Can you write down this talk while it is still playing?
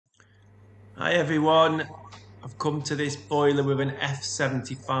Hi everyone, I've come to this boiler with an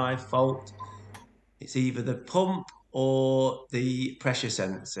F75 fault. It's either the pump or the pressure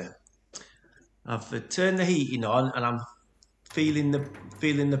sensor. I've turned the heating on and I'm feeling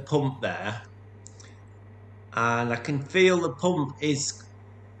the pump there, and I can feel the pump is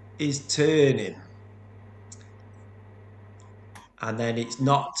turning, and then it's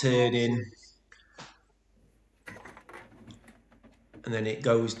not turning, and then it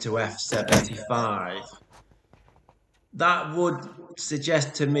goes to F75. That would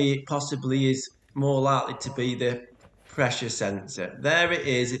suggest to me it possibly is more likely to be the pressure sensor. There it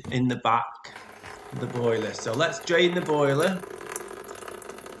is in the back of the boiler. So let's drain the boiler.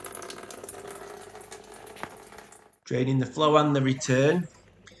 Draining the flow and the return.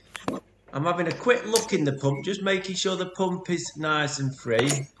 I'm having a quick look in the pump, just making sure the pump is nice and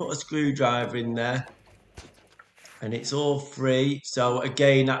free. Put a screwdriver in there and it's all free. So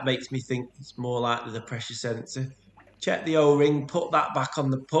again, that makes me think it's more likely the pressure sensor. Check the O-ring, put that back on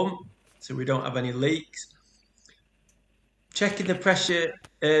the pump so we don't have any leaks. Checking the pressure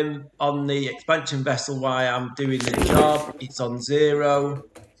on the expansion vessel while I'm doing the job. It's on 0.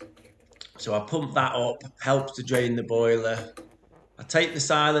 So I pump that up, helps to drain the boiler. I take the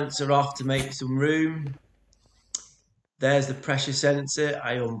silencer off to make some room. There's the pressure sensor.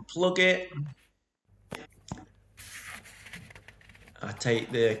 I unplug it. I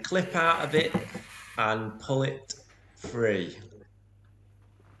take the clip out of it and pull it free.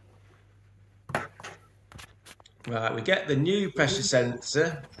 Right, we get the new pressure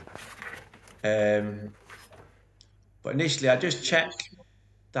sensor. But initially I just check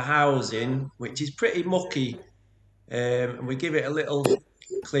the housing, which is pretty mucky, and we give it a little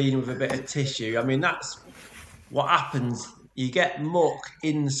clean with a bit of tissue. I mean, that's what happens. You get muck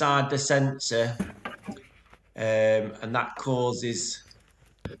inside the sensor, and that causes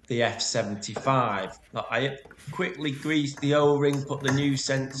the F75. I quickly grease the O-ring, put the new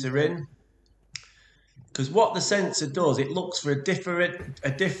sensor in, because what the sensor does, it looks for a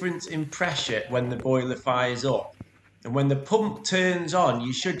difference in pressure when the boiler fires up. And when the pump turns on,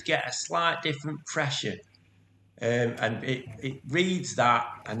 you should get a slight different pressure. And it reads that,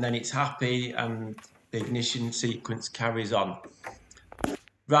 and then it's happy, and the ignition sequence carries on.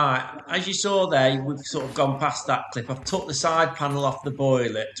 Right, as you saw there, we've sort of gone past that clip. I've took the side panel off the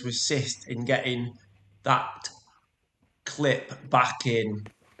boiler to assist in getting that clip back in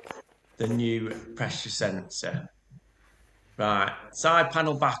the new pressure sensor. Right, side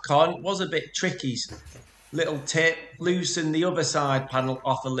panel back on. Was a bit tricky. Little tip, loosen the other side panel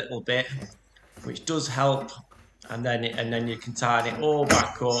off a little bit, which does help, and then you can tighten it all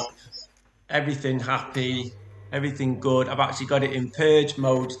back up. Everything happy, everything good. I've actually got it in purge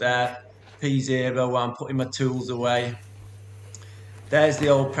mode there, P0, while I'm putting my tools away. There's the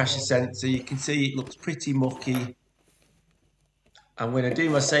old pressure sensor. You can see it looks pretty mucky. I'm going to do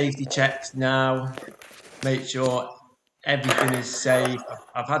my safety checks now, make sure everything is safe.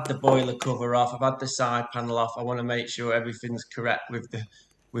 I've had the boiler cover off, I've had the side panel off. I want to make sure everything's correct with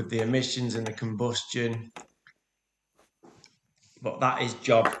the emissions and the combustion. But that is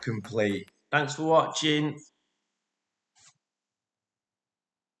job complete. Thanks for watching.